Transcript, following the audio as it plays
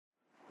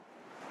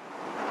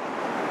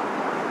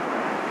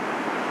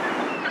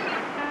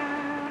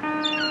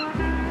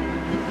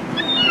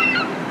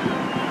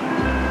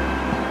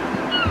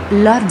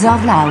Lords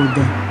of Loud,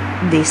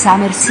 the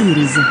Summer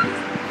Series.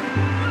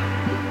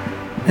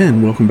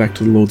 And welcome back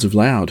to the Lords of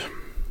Loud.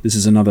 This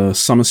is another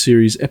Summer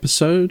Series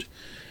episode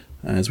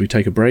as we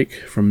take a break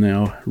from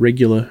our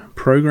regular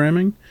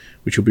programming,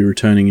 which will be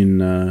returning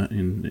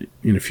in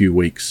a few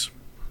weeks.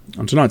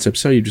 On tonight's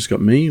episode, you've just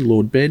got me,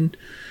 Lord Ben.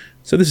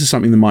 So this is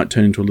something that might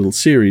turn into a little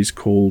series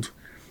called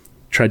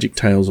Tragic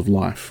Tales of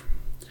Life.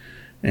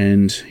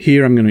 And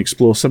here I'm going to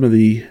explore some of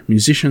the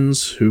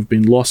musicians who have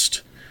been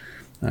lost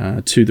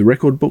to the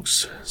record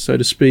books, so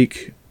to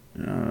speak,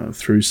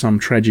 through some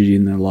tragedy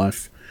in their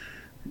life.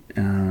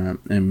 So we're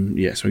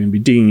going to be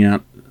digging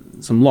out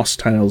some lost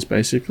tales,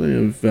 basically,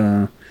 of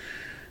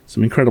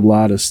some incredible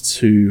artists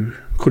who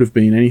could have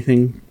been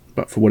anything,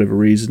 but for whatever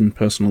reason,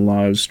 personal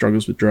lives,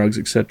 struggles with drugs,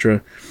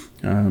 etc.,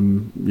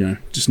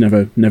 just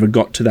never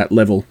got to that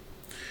level.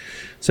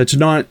 So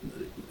tonight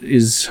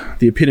is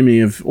the epitome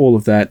of all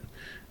of that.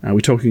 We're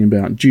talking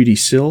about Judee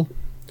Sill.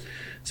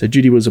 So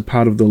Judee was a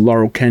part of the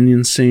Laurel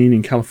Canyon scene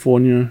in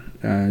California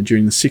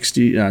during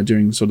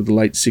sort of the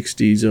late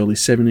 60s, early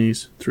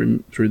 70s,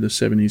 through the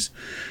 70s.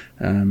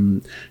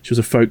 She was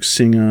a folk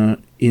singer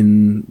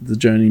in the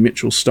Joni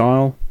Mitchell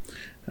style,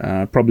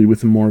 probably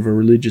with more of a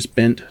religious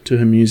bent to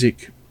her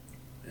music.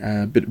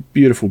 But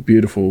beautiful,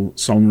 beautiful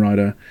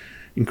songwriter,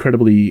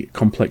 incredibly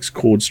complex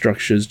chord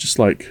structures, just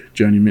like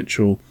Joni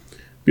Mitchell.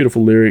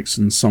 Beautiful lyrics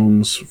and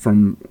songs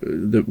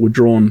that were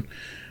drawn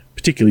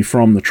particularly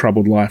from the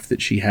troubled life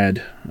that she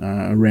had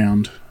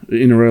around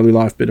in her early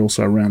life, but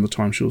also around the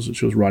time she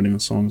was writing the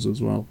songs as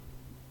well.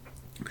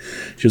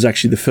 She was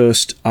actually the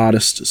first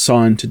artist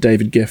signed to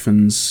David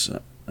Geffen's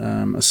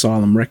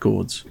Asylum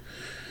Records.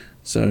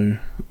 So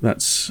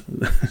that's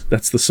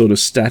the sort of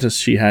status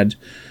she had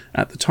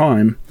at the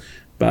time.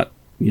 But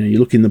you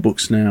look in the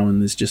books now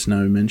and there's just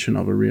no mention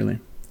of her really.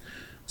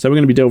 So we're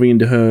going to be delving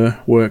into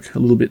her work a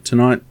little bit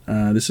tonight.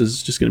 This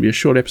is just going to be a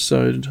short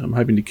episode. I'm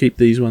hoping to keep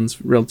these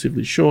ones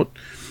relatively short,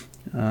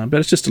 but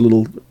it's just a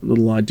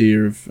little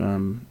idea of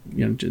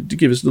to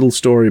give us a little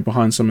story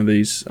behind some of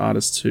these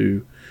artists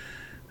who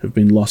have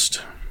been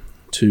lost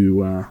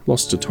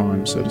to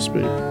time, so to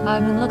speak.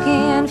 I've been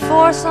looking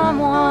for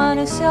someone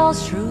who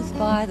sells truth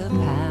by the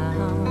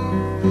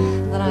pound.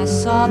 Then I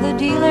saw the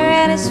dealer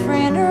and his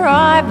friend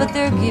arrive, but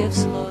their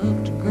gifts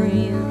looked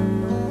green.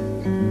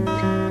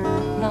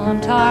 I'm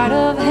tired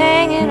of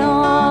hanging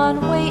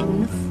on,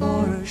 waiting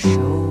for a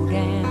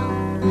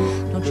showdown.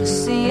 Don't you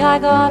see I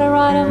gotta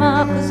write 'em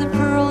out, 'cause the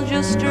pearl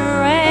just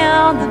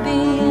around the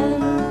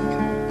bend.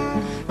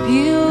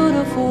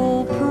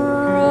 Beautiful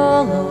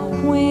pearl, oh,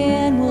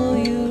 when will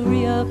you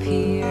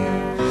reappear?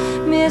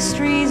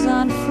 Mysteries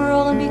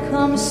unfurl and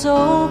become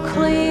so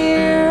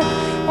clear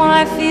when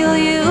I feel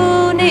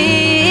you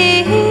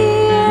near.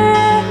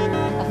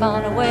 I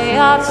found a way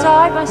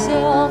outside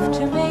myself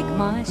to make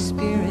my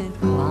spirit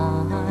climb.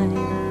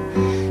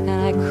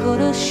 I could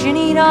have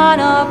shinnied on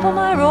up, but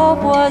my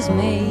rope was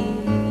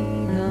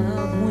made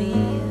of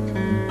wind.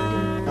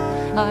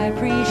 I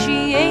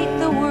appreciate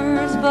the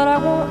words, but I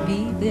won't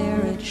be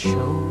there at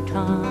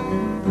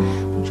showtime.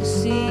 Don't you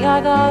see I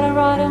gotta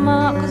write 'em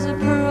out, 'cause the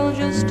pearl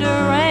just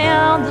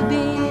around the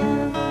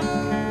bend.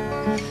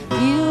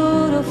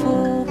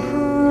 Beautiful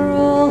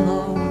pearl,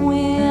 oh,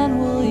 when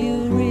will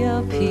you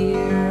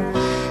reappear?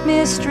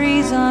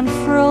 Mysteries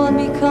unfurl and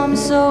become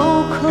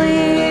so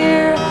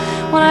clear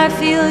when I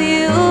feel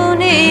you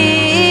near.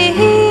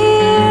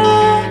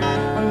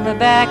 When the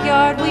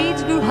backyard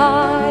weeds grew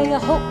high, I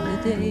hoped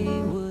that they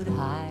would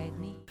hide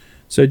me.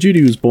 So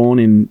Judee was born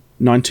in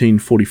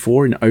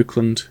 1944 in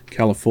Oakland,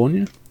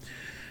 California.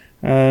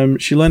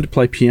 She learned to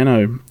play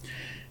piano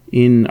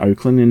in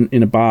Oakland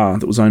in a bar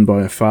that was owned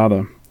by her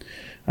father,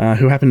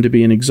 who happened to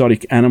be an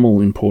exotic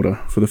animal importer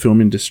for the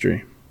film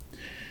industry.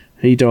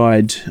 He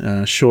died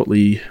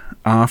shortly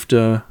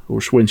after, or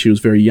when she was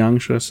very young,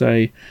 should I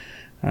say,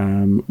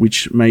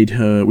 which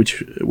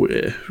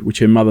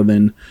her mother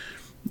then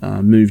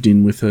moved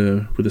in with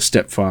a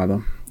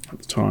stepfather at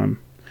the time,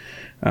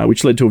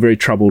 which led to a very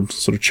troubled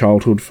sort of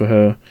childhood for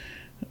her.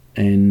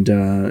 And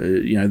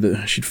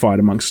she'd fight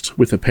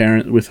with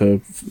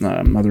her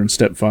mother and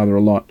stepfather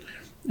a lot,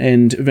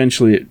 and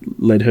eventually it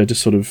led her to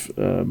sort of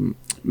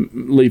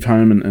leave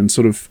home and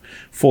sort of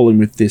fall in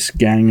with this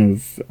gang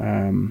of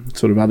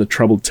sort of other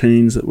troubled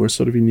teens that were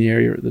sort of in the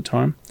area at the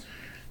time.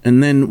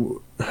 And then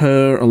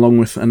her, along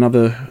with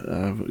another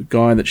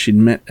guy that she'd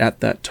met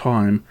at that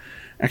time,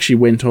 actually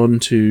went on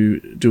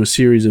to do a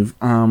series of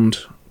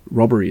armed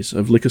robberies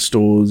of liquor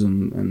stores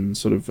and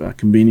sort of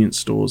convenience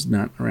stores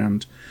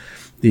around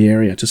the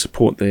area to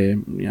support their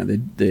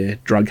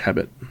drug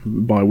habit,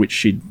 by which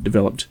she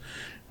developed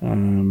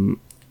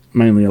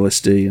mainly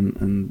LSD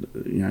and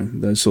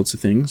those sorts of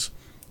things,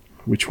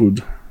 which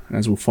would,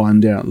 as we'll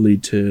find out,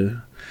 lead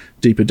to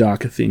deeper,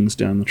 darker things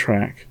down the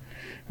track.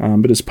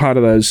 But as part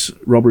of those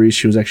robberies,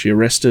 she was actually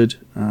arrested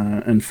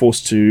and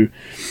forced to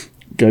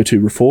go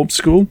to reform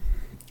school.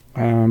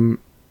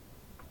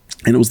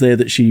 And it was there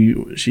that she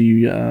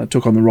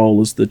took on the role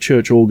as the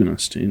church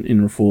organist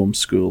in Reform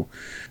School.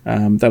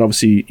 That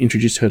obviously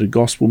introduced her to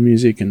gospel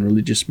music and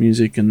religious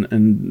music,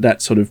 and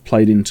that sort of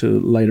played into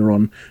later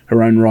on.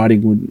 Her own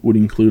writing would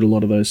include a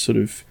lot of those sort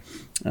of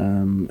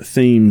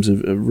themes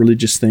of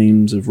religious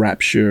themes of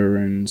rapture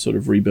and sort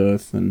of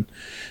rebirth and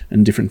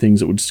different things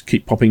that would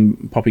keep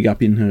popping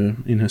up in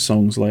her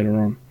songs later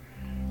on.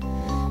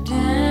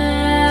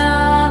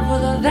 Down where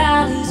the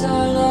valleys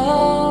are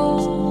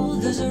low,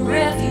 there's a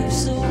refuge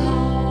so high.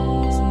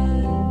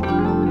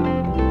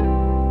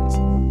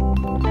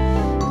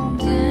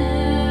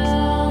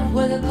 Down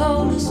where the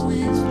coldest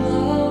winds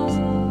blow,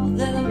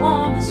 there the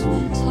warmest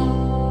winds hide.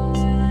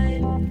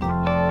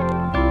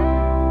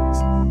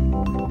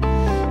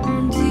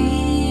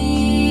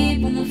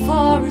 Deep in the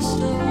forest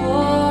of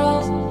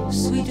woe,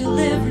 sweet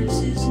deliverance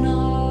is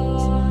nigh.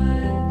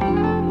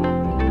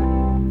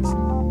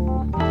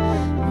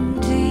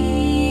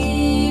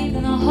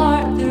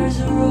 There's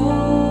a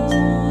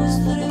rose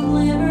that a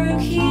glimmer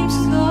keeps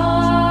guiding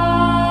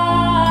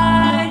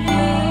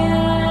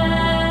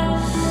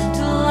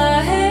till the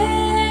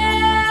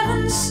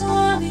heaven's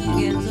sun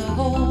begins. The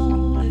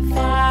holy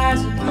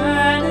fires are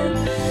burning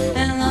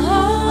and the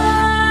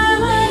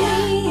harmony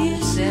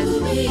is set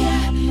me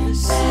the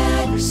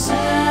sacred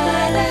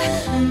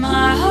side.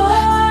 My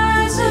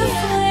heart's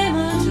aflame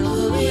until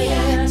the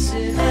blessed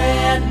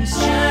rhythm's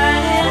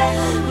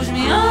shining. Push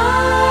me on.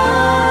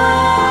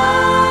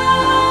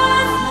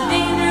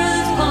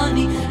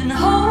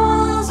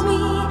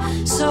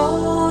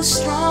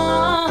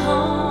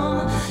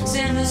 Strong,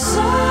 send a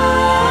sun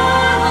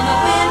on the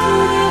wind to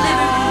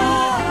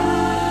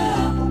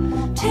deliver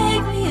me.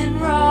 Take me and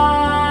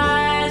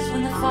rise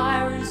when the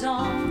fire is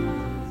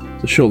on.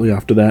 So shortly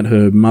after that,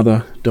 her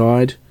mother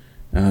died,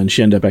 and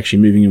she ended up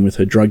actually moving in with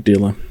her drug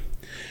dealer,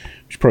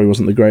 which probably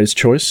wasn't the greatest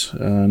choice,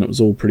 and it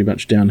was all pretty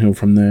much downhill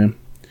from there.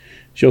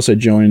 She also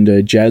joined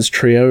a jazz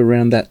trio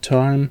around that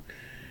time.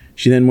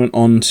 She then went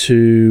on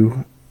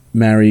to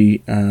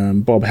marry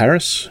Bob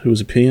Harris, who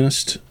was a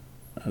pianist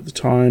at the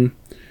time,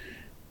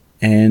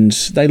 and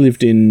they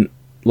lived in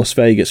Las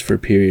Vegas for a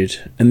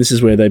period, and this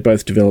is where they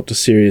both developed a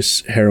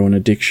serious heroin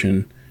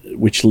addiction,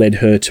 which led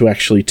her to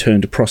actually turn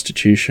to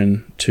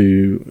prostitution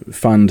to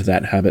fund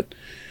that habit.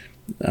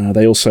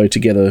 They also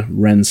together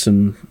ran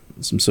some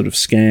sort of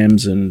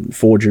scams and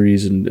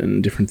forgeries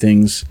and different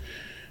things,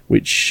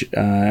 which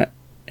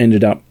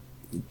ended up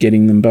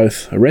getting them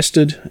both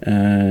arrested,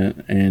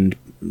 and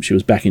she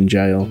was back in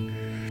jail.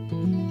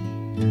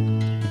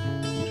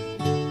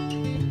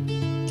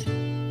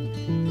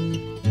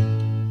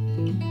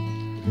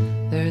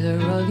 There's a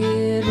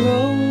rugged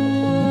road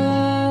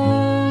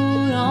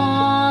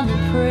on the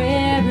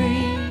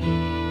prairie,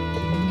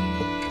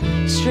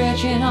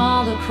 stretching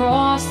all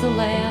across the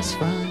last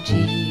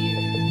frontier.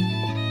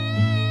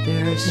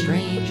 There are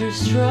strangers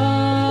strive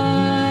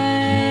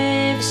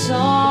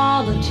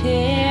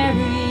solitary.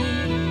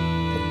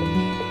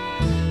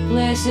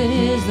 Blessed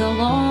is the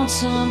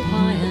lonesome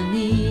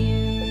pioneer.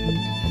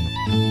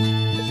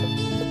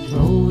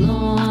 Roll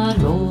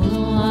on, roll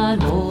on,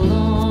 roll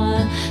on.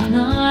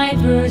 Night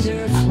birds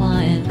are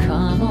flying,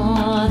 come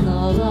on, the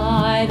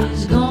light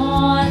is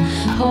gone.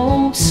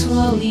 Hope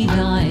slowly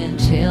dying,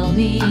 tell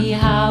me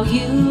how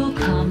you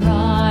come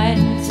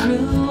riding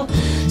through.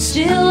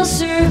 Still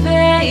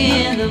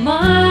surveying the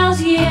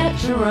miles yet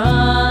to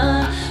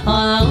run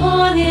on a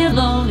long and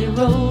lonely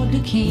road to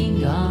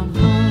Kingdom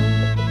Come.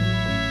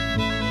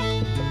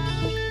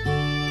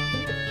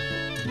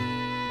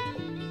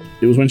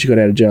 It was when she got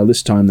out of jail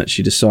this time that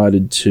she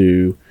decided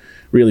to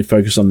really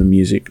focus on the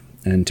music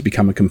and to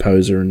become a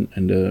composer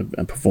and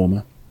a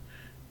performer.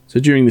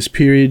 So during this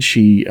period,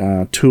 she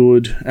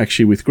toured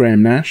actually with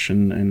Graham Nash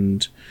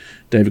and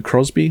David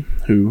Crosby,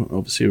 who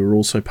obviously were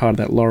also part of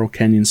that Laurel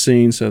Canyon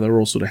scene, so they were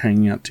all sort of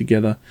hanging out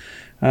together.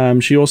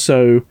 She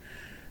also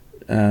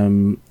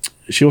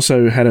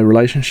had a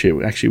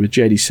relationship actually with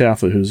J.D.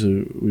 Souther,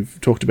 we've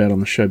talked about on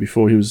the show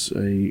before. He was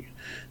a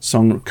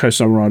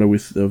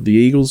co-songwriter of the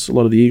Eagles, a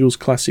lot of the Eagles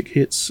classic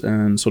hits,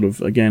 and sort of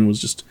again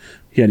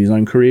he had his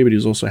own career, but he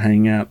was also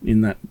hanging out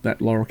in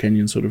that Laurel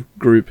Canyon sort of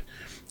group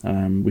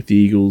with the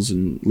Eagles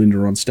and Linda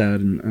Ronstadt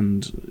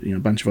and a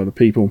bunch of other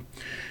people,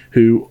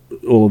 who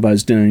all of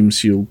those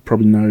names you'll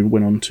probably know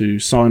went on to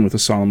sign with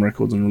Asylum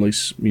Records and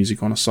release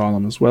music on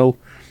Asylum as well.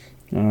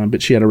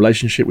 But she had a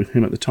relationship with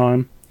him at the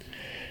time.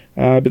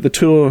 But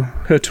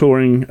her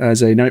touring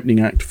as an opening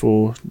act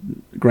for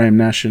Graham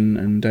Nash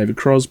and David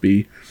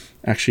Crosby,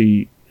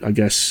 actually, I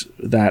guess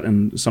that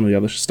and some of the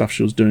other stuff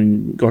she was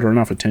doing got her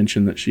enough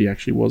attention that she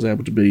actually was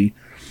able to be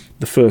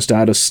the first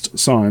artist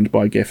signed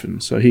by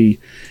Geffen. So he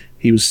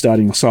was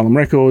starting Asylum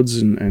Records,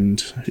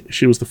 and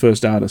she was the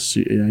first artist.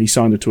 He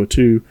signed her to a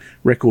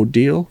 2-record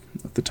deal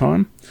at the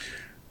time,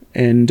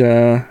 and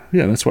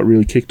that's what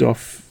really kicked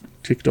off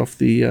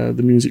the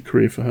music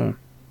career for her.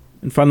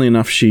 And funnily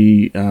enough,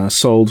 she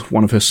sold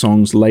one of her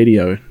songs,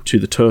 Lady-O, to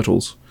the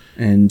Turtles.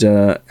 And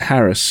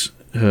Harris,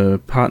 her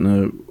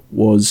partner,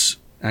 was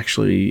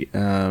actually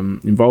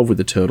involved with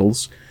the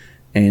Turtles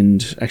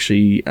and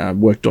actually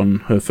worked on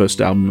her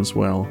first album as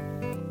well.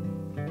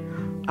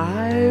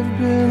 I've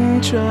been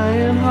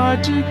trying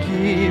hard to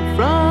keep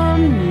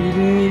from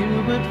needing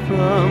you, but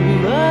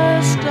from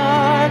the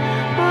start,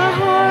 my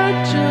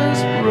heart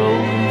just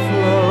rolled and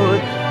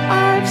flowed.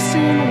 I've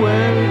seen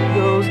where it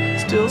goes,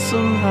 still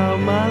somehow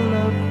my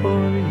love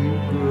for you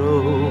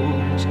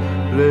grows.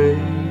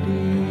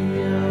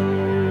 Radio.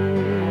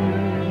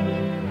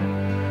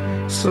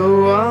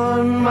 So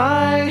on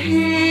my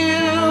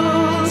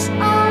heels,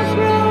 I'll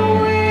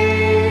throw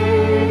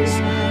wings,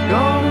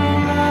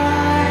 gonna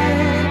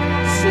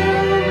ride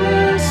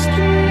silver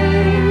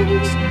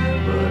strings,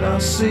 but I'll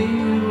see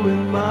you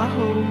in my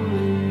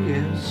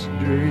holiest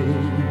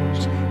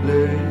dreams,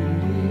 lady.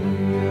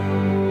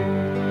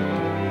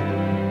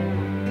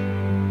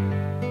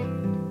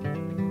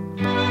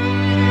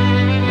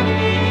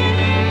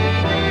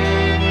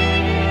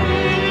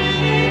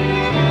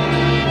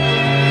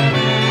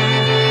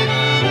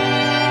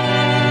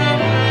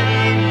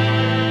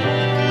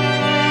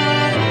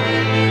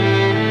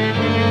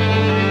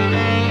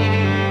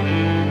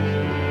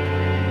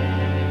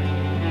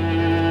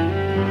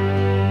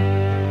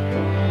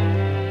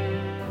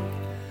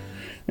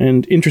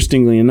 And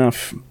interestingly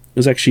enough, it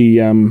was actually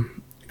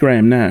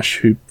Graham Nash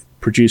who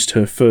produced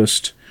her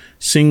first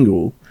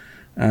single.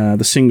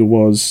 The single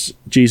was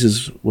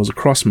Jesus Was a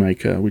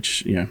Crossmaker,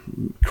 which,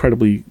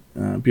 incredibly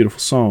beautiful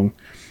song,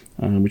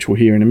 which we'll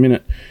hear in a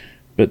minute.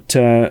 But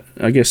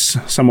I guess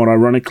somewhat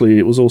ironically,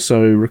 it was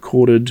also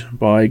recorded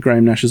by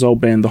Graham Nash's old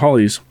band, The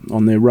Hollies,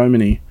 on their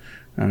Romany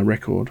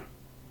record.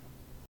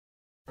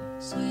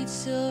 Sweet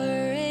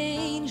silver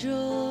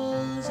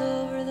angels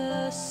over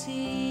the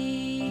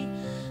sea,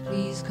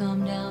 please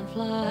come down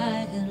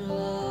flying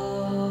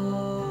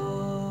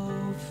low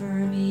for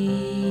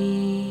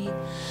me.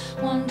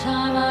 One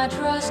time I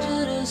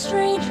trusted a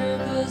stranger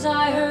 'cause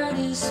I heard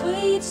his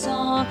sweet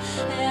song,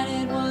 and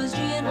it was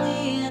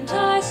gently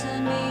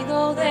enticing me,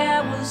 though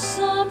there was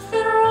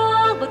something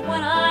wrong. But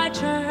when I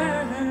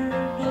turned,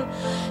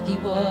 he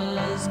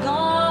was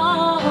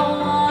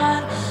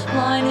gone,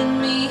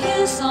 blinding me.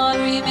 His song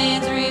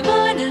remains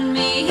reminding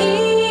me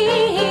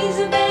he's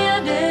a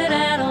bandit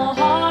and a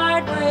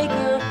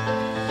heartbreaker.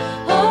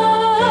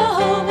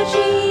 Oh, but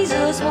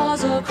Jesus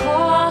was a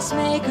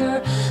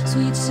crossmaker.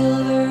 Sweet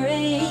silver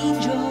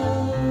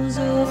angels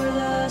over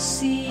the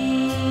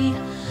sea,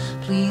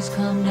 please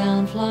come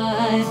down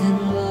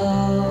flying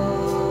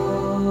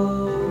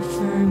low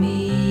for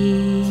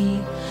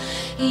me.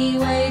 He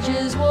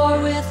wages war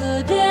with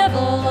the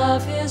devil, a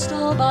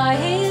pistol by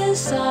his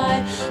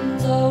side,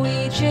 though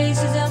he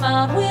chases him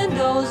out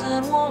windows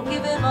and won't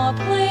give him a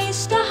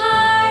place to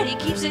hide. He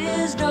keeps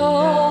his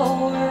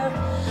door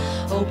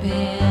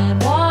open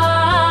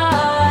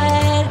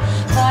wide,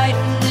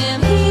 fighting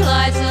him. He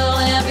lights a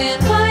lamp,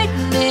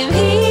 inviting him.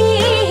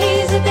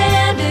 He's a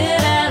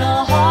bandit and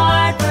a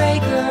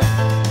heartbreaker.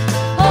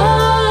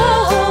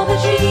 Oh, but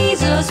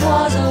Jesus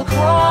was a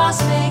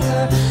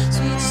crossmaker.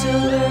 Sweet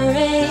silver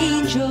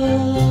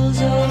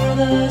angels over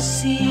the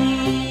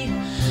sea,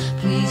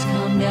 please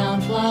come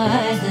down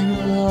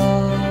flying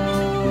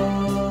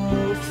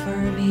low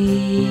for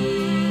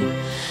me.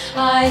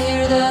 I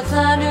hear the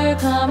thunder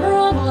come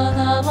rumbling,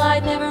 the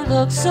light never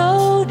looked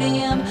so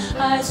dim.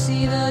 I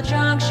see the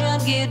junction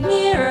get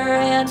nearer,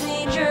 and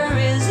danger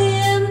is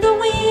in the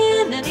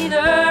wind, and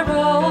either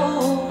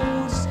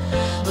road's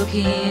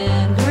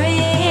looking grim.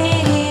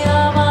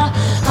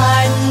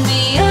 Hiding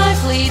me, I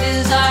flee,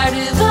 desire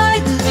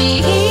dividing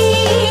me.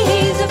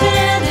 He's a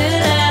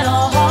bandit and a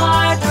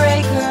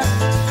heartbreaker.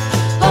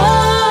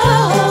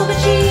 Oh, but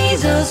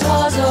Jesus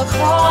was a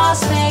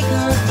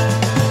crossmaker.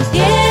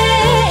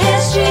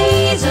 Yes,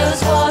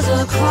 Jesus was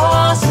a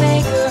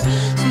crossmaker.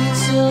 Sweet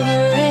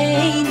silver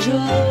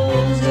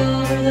angels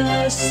over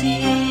the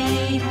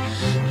sea,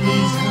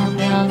 please come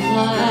down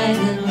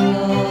flying low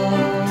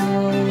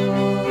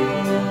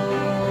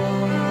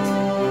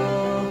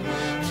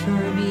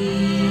for me.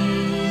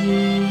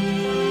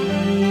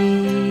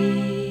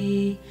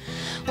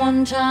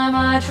 One time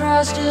I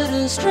trusted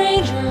a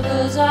stranger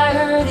 'cause I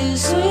heard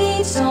his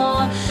sweet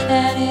song,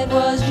 and it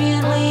was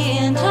gently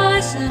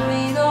enticing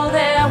me, though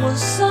there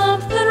was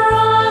something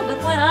wrong.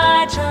 But when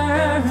I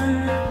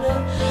turned,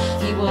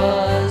 he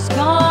was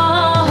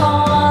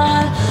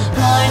gone,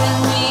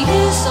 blinding me.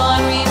 His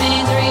song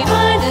remains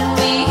reminding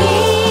me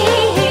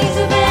he's a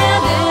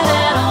bandit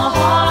and a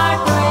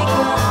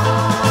heartbreaker.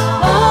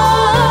 Oh,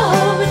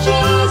 but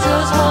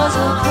Jesus was a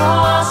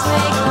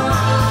crossmaker.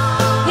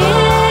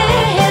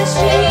 Yes,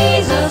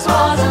 Jesus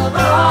was a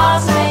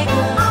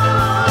crossmaker.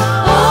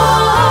 Oh,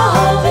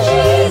 but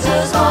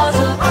Jesus was a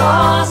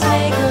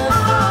crossmaker.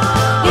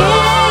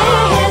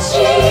 Yes,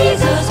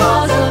 Jesus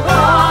was a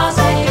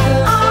crossmaker.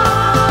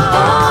 Oh,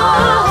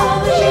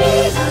 but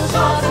Jesus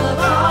was a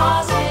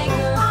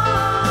crossmaker.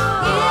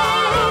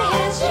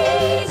 Yes,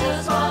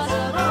 Jesus was a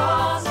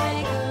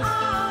crossmaker.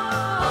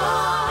 Oh,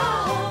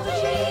 but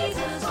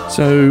Jesus was.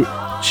 So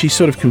she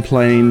sort of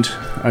complained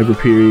over a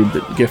period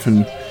that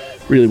Geffen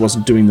really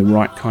wasn't doing the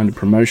right kind of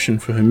promotion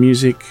for her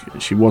music.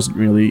 She wasn't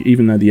really,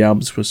 even though the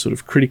albums were sort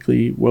of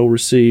critically well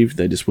received,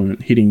 they just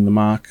weren't hitting the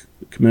mark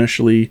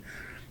commercially.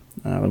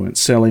 They weren't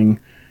selling.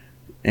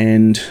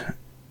 And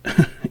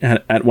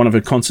at one of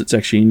her concerts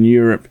actually in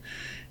Europe,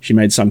 she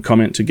made some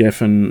comment to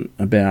Geffen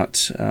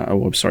about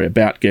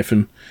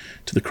Geffen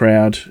to the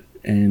crowd,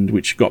 and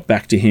which got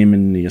back to him,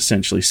 and he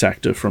essentially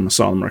sacked her from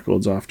Asylum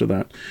Records after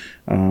that.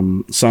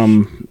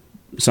 Some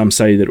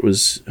say that it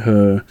was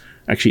her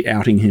actually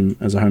outing him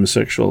as a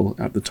homosexual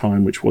at the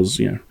time, which was,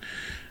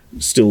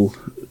 still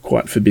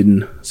quite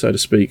forbidden, so to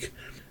speak.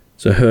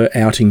 So her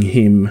outing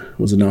him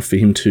was enough for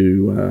him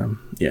to,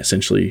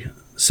 essentially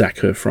sack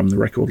her from the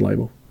record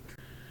label.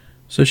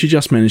 So she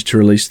just managed to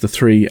release the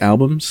 3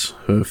 albums.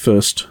 Her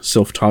first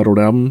self-titled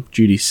album,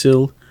 Judy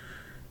Sill.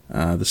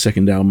 The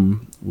second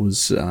album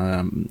was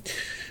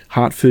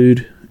Heart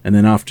Food. And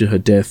then after her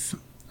death,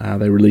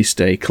 they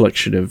released a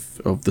collection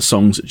of the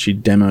songs that she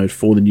demoed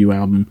for the new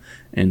album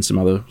and some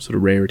other sort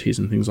of rarities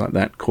and things like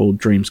that called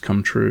Dreams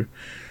Come True.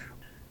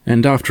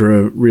 And after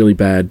a really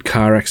bad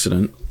car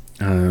accident,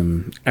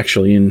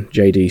 actually in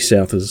J.D.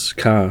 Souther's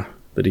car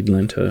that he'd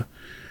lent her,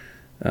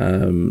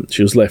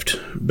 she was left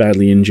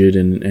badly injured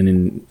and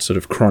in sort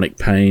of chronic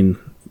pain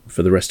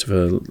for the rest of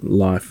her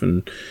life.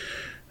 And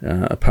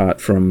apart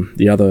from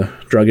the other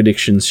drug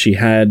addictions she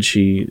had,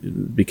 she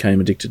became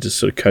addicted to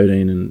sort of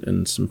codeine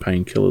and some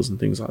painkillers and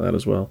things like that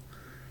as well.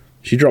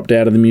 She dropped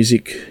out of the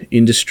music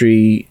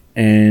industry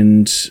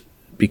and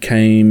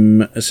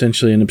became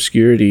essentially an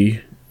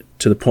obscurity,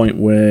 to the point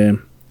where a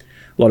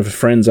lot of her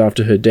friends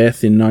after her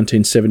death in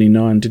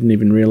 1979 didn't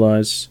even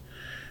realise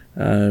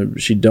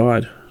she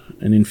died.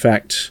 And in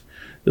fact,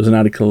 there was an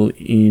article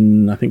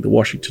in, I think, the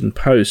Washington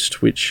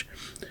Post, which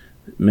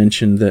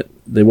mentioned that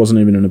there wasn't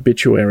even an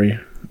obituary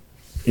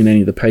in any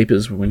of the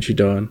papers when she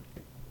died.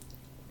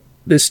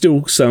 There's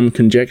still some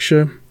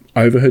conjecture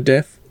over her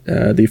death.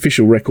 The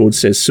official record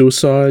says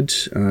suicide.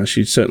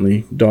 She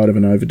certainly died of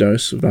an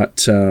overdose,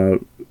 but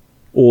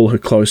all her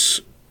close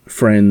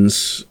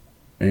friends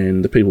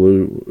and the people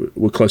who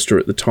were close to her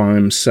at the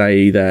time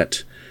say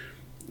that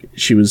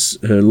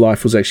her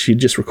life was actually, she'd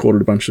just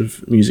recorded a bunch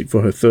of music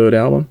for her 3rd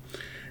album,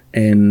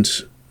 and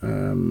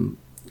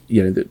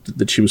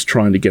that she was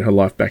trying to get her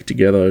life back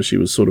together. She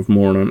was sort of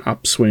more on an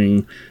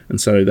upswing, and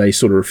so they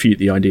sort of refute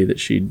the idea that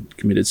she'd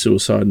committed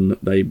suicide, and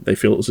that they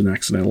feel it was an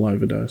accidental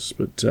overdose.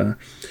 But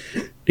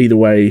either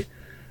way,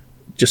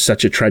 just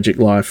such a tragic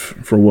life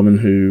for a woman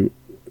who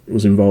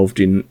was involved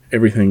in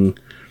everything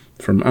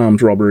from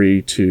armed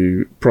robbery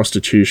to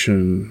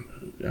prostitution,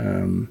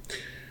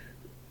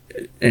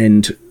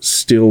 and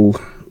still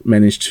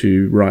managed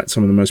to write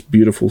some of the most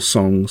beautiful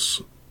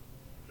songs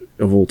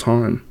of all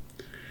time.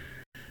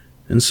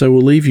 And so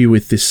we'll leave you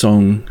with this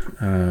song,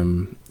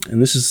 and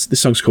this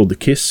song's called The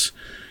Kiss,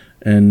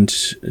 and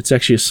it's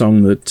actually a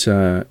song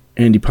that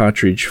Andy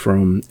Partridge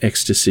from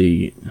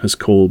Ecstasy has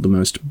called the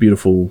most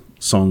beautiful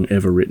song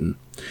ever written.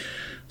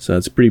 So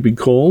it's a pretty big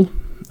call,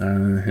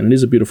 and it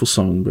is a beautiful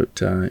song,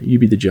 but you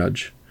be the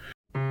judge.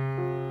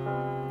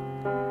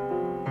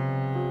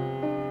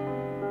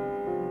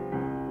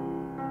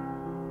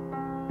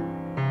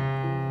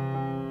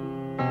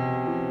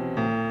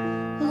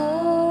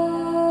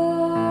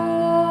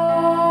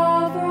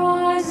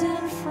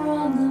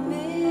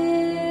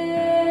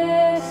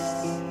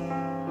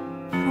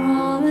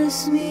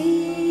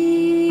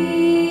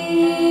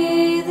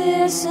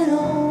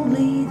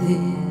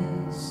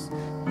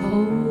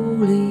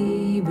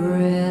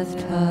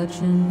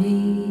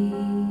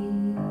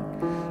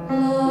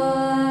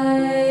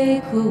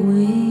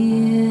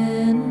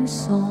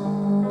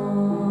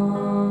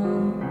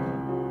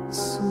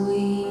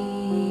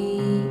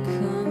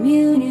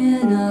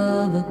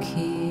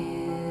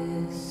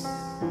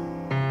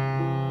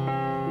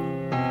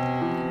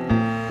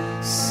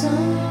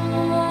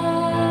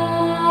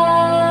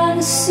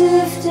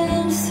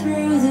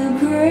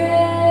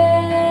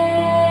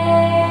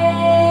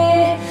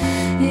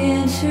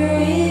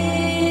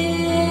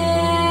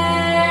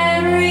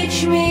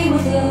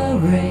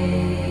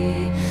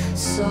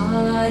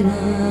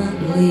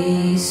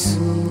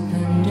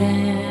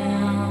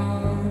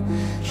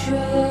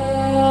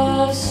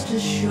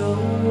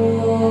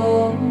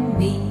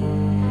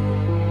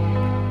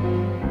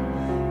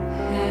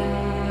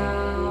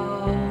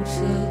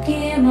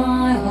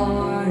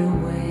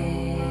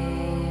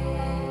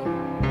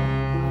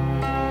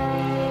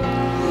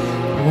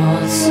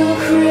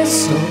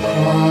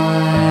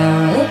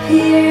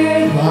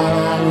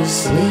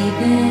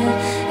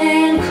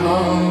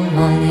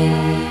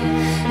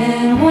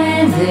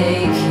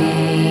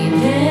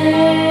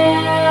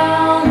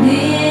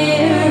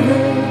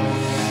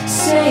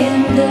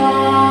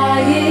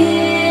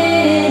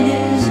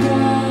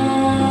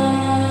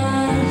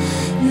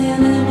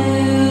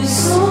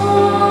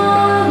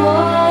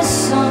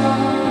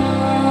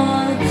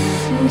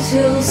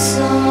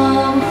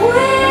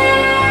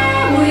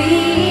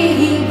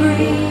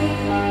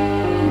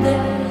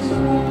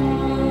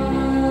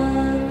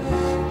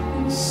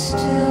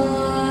 Still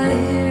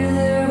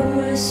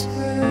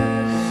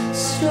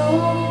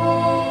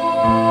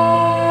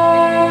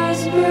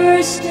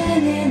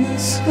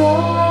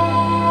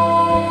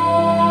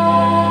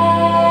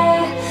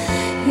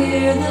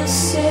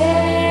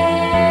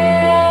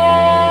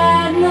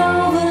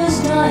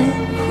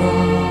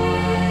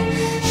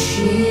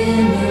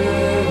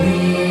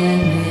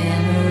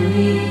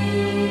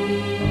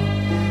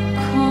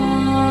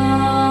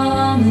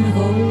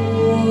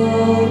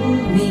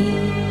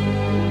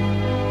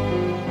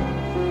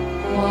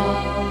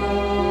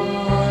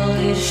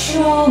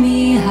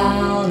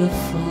how to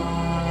fly.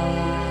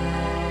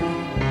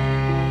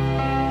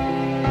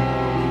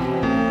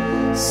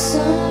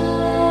 Sun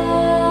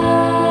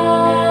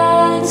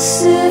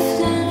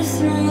sifting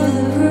through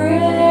the gray,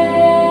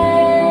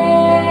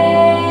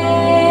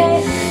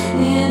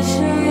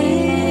 entering,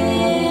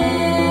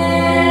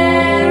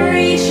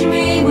 reach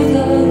me with a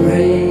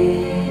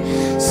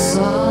ray,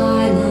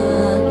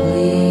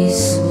 silently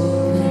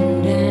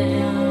swooping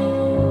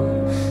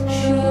down,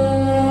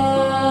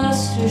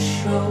 just to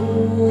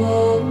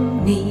show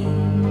me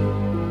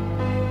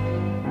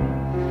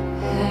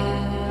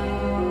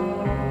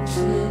how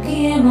to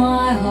give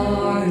my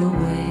heart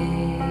away.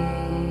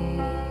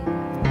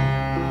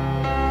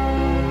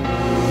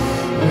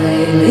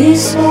 Lately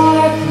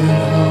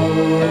sparkling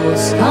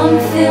holes come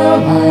fill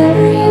my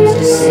dreams,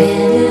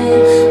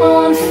 descending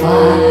on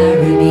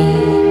fiery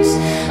beams.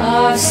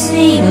 I've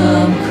seen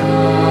them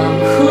come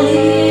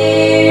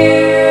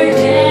clear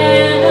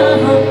down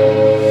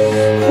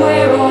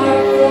where our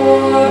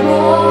poor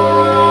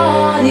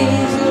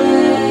bodies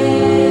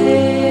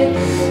lay.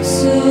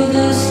 Soothe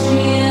us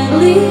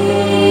gently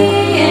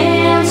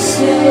and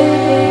say,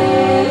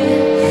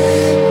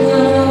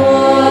 gonna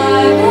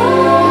wipe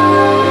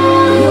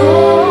all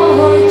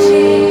your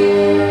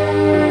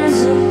tears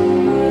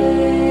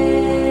away.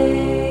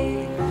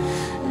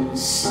 And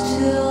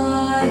still I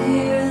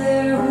hear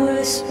their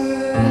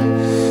whisper,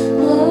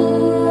 love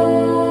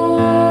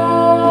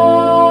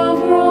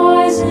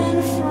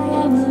rising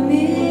from the mist.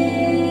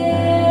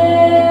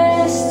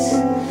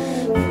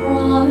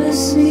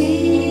 Promise me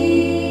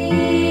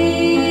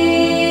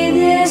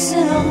this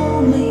and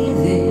only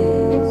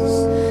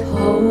this,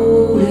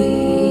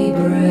 holy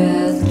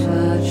breath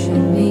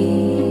touching me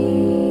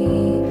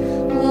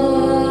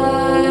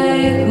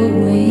like a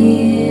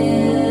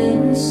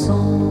wind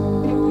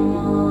song,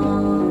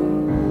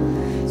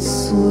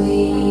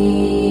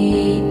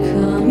 sweet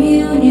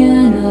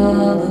communion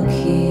of a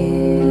kiss.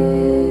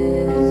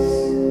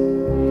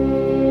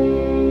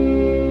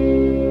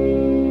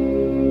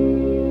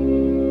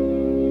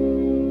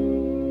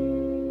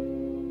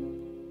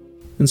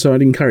 And so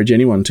I'd encourage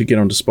anyone to get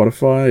onto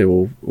Spotify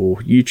or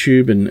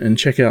YouTube and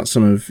check out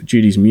some of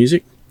Judy's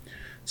music.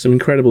 Some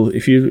incredible,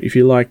 if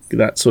you like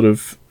that sort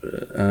of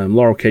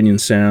Laurel Canyon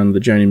sound,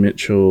 the Joni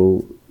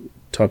Mitchell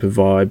type of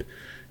vibe,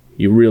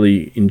 you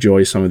really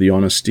enjoy some of the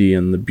honesty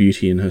and the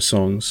beauty in her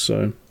songs.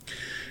 So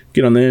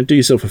get on there, do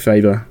yourself a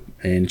favour,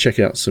 and check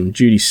out some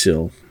Judy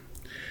Sill.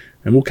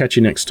 And we'll catch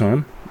you next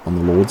time on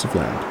the Lords of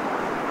Loud.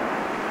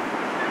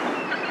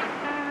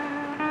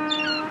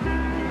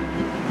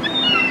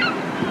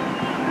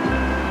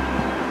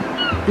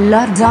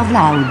 Lords of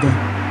Loud,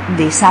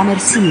 the Summer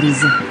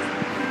Series.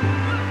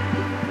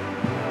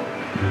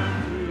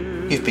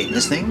 You've been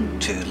listening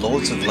to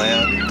Lords of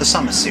Loud, the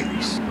Summer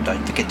Series.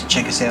 Don't forget to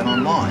check us out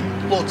online,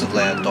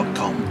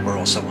 lordsofloud.com. We're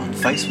also on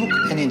Facebook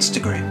and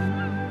Instagram.